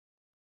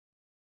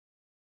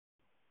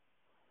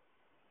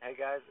Hey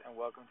guys, and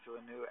welcome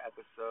to a new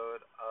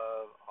episode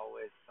of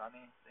Always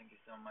Sunny. Thank you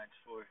so much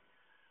for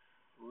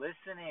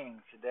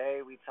listening.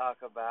 Today we talk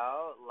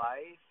about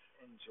life,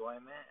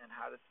 enjoyment, and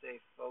how to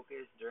stay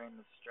focused during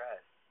the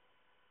stress.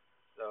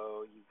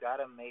 So you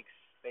gotta make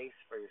space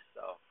for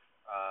yourself.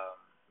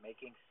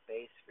 Making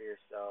space for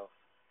yourself.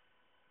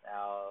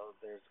 Now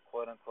there's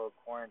quote unquote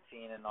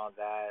quarantine and all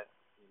that.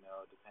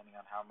 Depending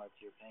on how much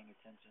you're paying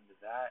attention to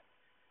that,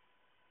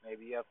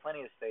 maybe you have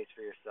plenty of space for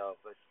yourself.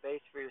 But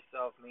space for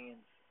yourself means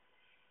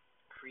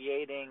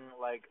creating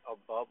like a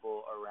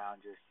bubble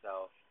around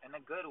yourself in a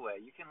good way.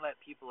 You can let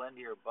people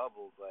into your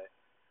bubble, but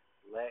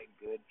let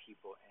good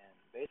people in.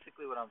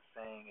 Basically, what I'm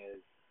saying is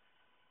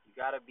you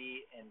got to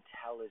be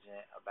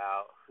intelligent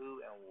about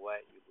who and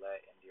what you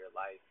let into your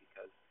life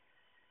because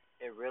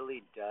it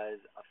really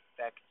does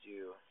affect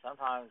you,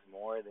 sometimes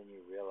more than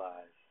you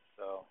realize.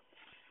 So,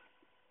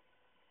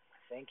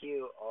 thank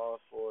you all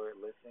for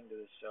listening to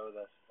the show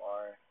thus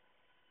far.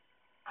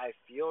 I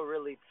feel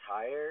really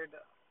tired.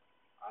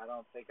 I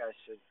don't think I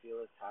should feel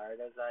as tired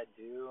as I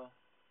do.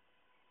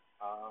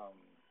 Um,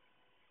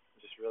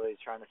 just really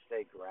trying to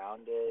stay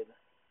grounded,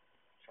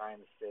 trying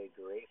to stay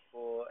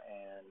grateful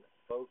and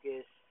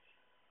focused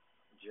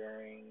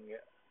during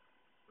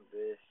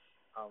this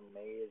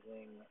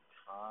amazing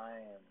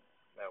time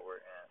that we're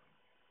in.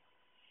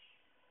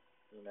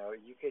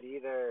 You could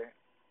either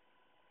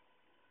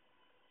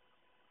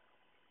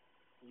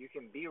you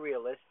can be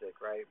realistic,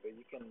 right? But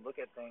you can look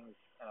at things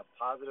in a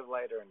positive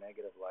light or a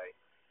negative light.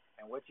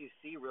 And what you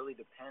see really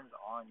depends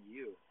on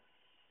you.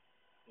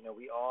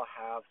 We all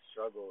have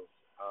struggles.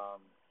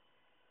 Um,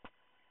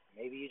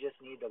 Maybe you just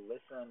need to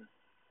listen.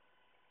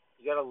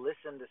 You got to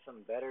listen to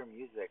some better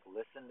music,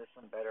 listen to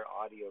some better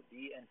audio.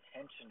 Be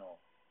intentional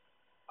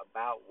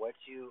about what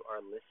you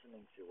are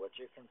listening to, what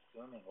you're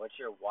consuming, what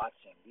you're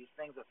watching. These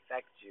things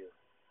affect you.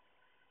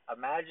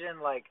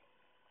 Imagine like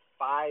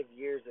 5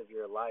 years of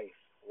your life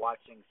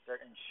watching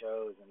certain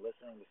shows and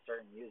listening to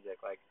certain music.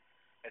 Like,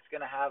 it's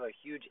going to have a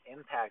huge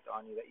impact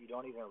on you that you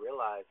don't even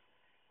realize.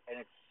 And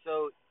it's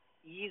so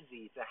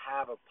easy to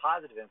have a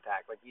positive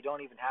impact. Like, you don't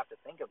even have to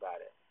think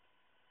about it.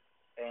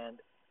 And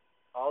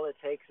all it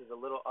takes is a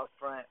little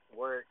upfront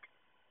work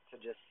to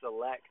just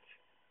select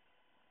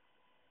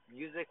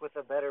music with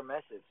a better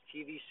message,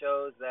 TV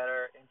shows that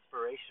are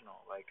inspirational.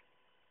 Like,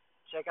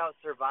 check out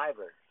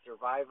Survivor.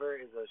 Survivor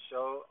is a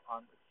show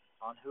on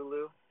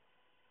Hulu.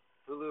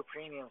 Hulu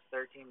Premium's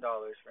 $13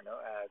 for no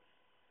ads,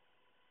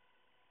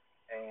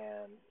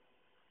 and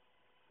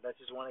that's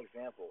just one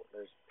example.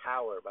 There's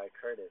Power by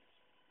Curtis,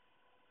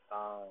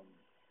 um,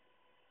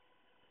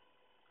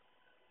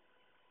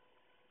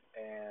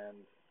 and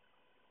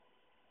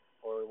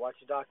or watch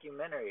a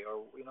documentary,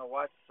 or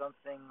watch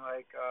something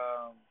like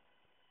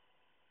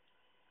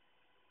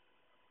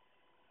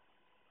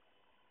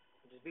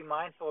just be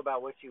mindful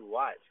about what you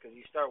watch because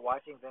you start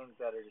watching things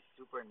that are just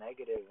super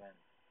negative and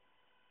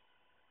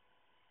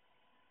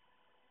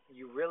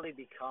you really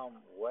become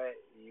what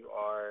you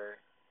are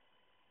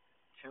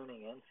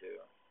tuning into,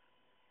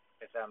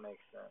 if that makes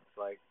sense.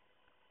 Like,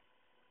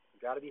 you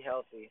got to be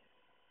healthy,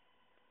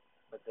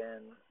 but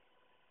then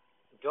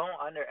don't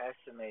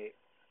underestimate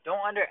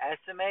don't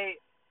underestimate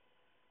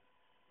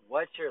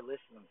what you're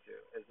listening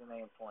to is the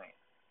main point.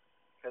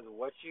 Because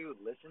what you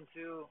listen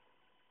to,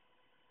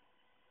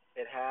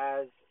 it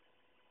has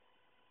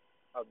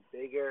a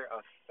bigger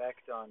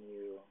effect on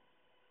you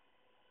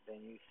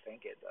than you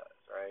think it does,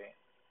 right?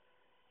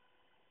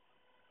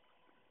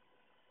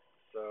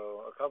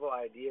 So a couple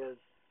ideas,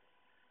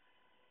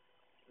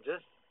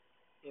 just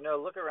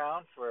look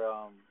around for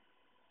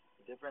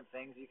different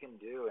things you can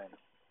do and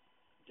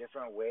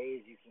different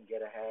ways you can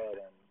get ahead.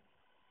 And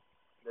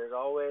there's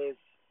always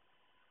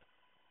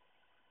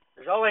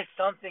there's always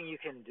something you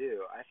can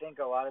do. I think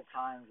a lot of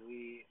times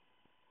you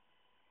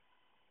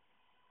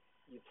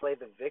play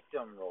the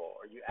victim role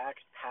or you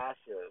act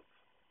passive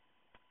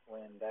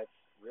when that's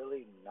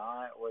really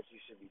not what you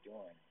should be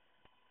doing.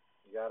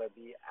 You gotta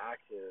be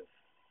active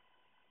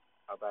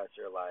about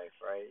your life,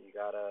 right? You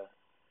gotta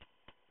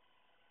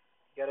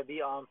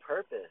be on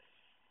purpose.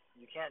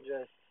 You can't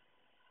just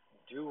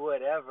do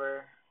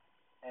whatever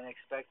and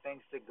expect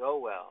things to go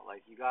well.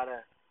 Like, you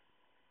gotta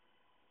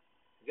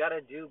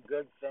do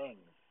good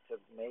things to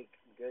make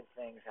good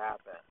things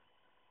happen.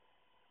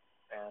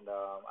 And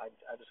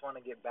I just want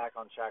to get back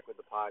on track with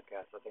the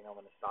podcast. I think I'm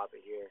gonna stop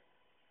it here.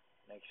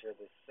 Make sure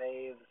this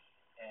saves,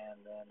 and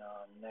then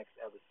next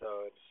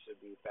episode should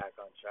be back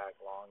on track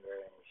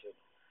longer, and we should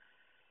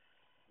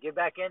get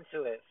back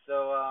into it.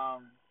 So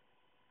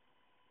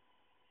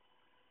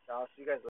I'll see you guys